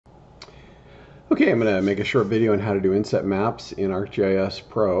Okay, I'm going to make a short video on how to do inset maps in ArcGIS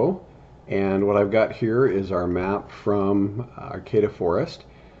Pro. And what I've got here is our map from Arcata Forest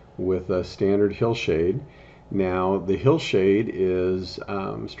with a standard hillshade. Now the hillshade is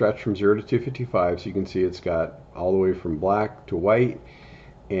stretched from 0 to 255, so you can see it's got all the way from black to white.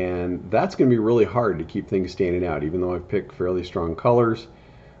 And that's going to be really hard to keep things standing out, even though I've picked fairly strong colors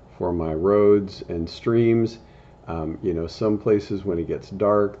for my roads and streams. Some places when it gets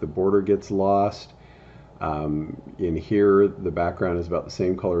dark, the border gets lost. In here, the background is about the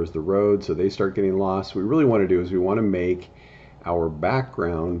same color as the road, so they start getting lost. What we really want to do is we want to make our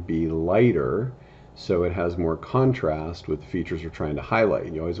background be lighter so it has more contrast with the features we're trying to highlight.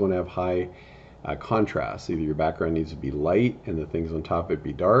 And you always want to have high contrast. Either your background needs to be light and the things on top of it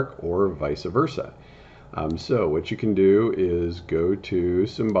be dark, or vice versa. So what you can do is go to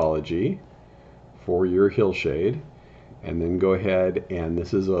Symbology for your hillshade, and then go ahead, and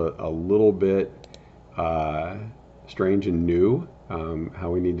this is a little bit strange and new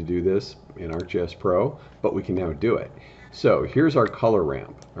how we need to do this in ArcGIS Pro, but we can now do it. So here's our color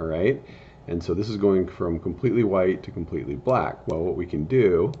ramp, all right? And so this is going from completely white to completely black. Well, what we can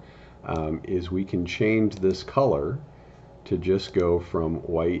do is we can change this color to just go from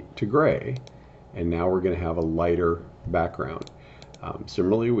white to gray, and now we're going to have a lighter background.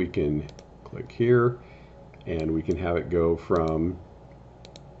 Similarly, we can click here and we can have it go from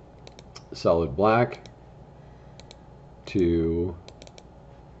solid black to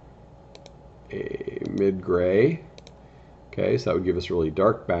a mid-gray. Okay, so that would give us a really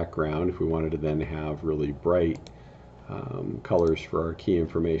dark background if we wanted to then have really bright colors for our key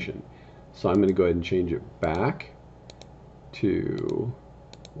information. So I'm going to go ahead and change it back to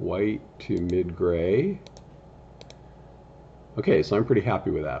white to mid-gray. Okay, so I'm pretty happy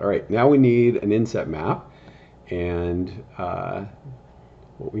with that. All right, now we need an inset map, and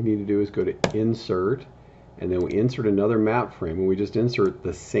what we need to do is go to Insert, and then we insert another map frame, and we just insert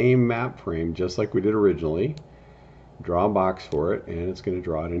the same map frame just like we did originally. Draw a box for it, and it's going to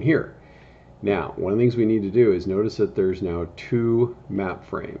draw it in here. Now, one of the things we need to do is notice that there's now two map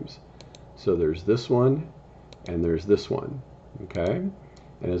frames. So there's this one, and there's this one, okay?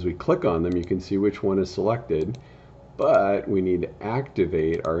 And as we click on them, you can see which one is selected, but we need to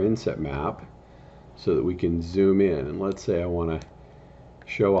activate our inset map so that we can zoom in. And let's say I want to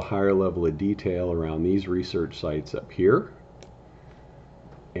show a higher level of detail around these research sites up here.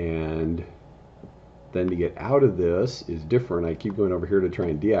 And then to get out of this is different. I keep going over here to try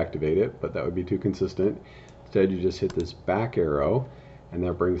and deactivate it, but that would be too consistent. Instead, you just hit this back arrow, and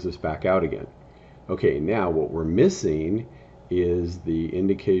that brings us back out again. Okay, now what we're missing is the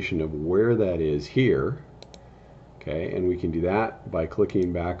indication of where that is here. Okay, and we can do that by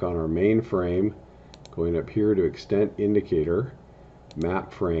clicking back on our main frame, going up here to Extent Indicator,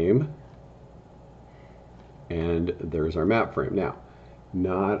 Map Frame, and there's our map frame. Now,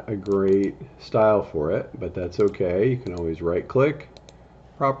 not a great style for it, but that's okay. You can always right-click,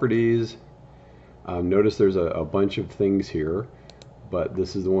 Properties. Notice there's a bunch of things here, but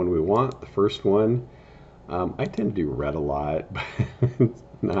this is the one we want, the first one. I tend to do red a lot, but it's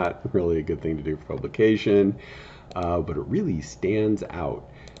not really a good thing to do for publication, but it really stands out.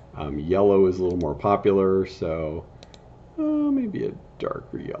 Yellow is a little more popular, so maybe a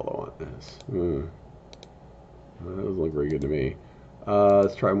darker yellow on this. That doesn't look very good to me.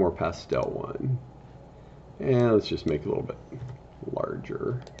 Let's try a more pastel one. And let's just make it a little bit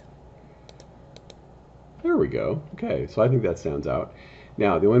larger. There we go. Okay, so I think that stands out.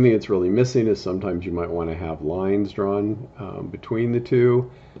 Now, the only thing that's really missing is sometimes you might want to have lines drawn between the two.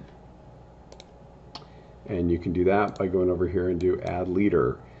 And you can do that by going over here and do Add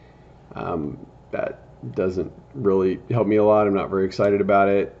Leader. That doesn't really help me a lot. I'm not very excited about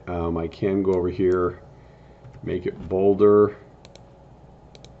it. I can go over here, make it bolder.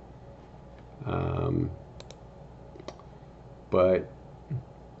 But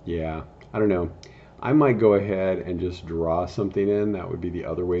yeah, I don't know. I might go ahead and just draw something in. That would be the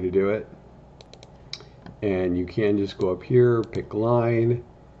other way to do it. And you can just go up here, pick line,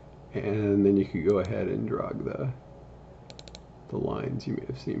 and then you could go ahead and drag the lines you may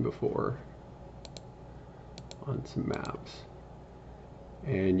have seen before on some maps.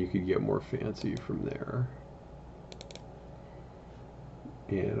 And you could get more fancy from there.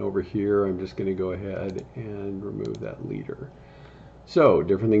 And over here, I'm just going to go ahead and remove that leader. So,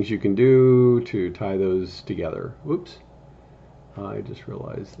 different things you can do to tie those together. Whoops. I just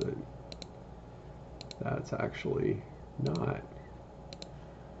realized that that's actually not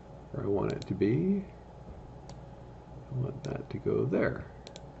where I want it to be. I want that to go there.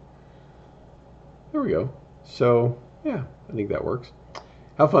 There we go. So, yeah, I think that works.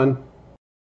 Have fun.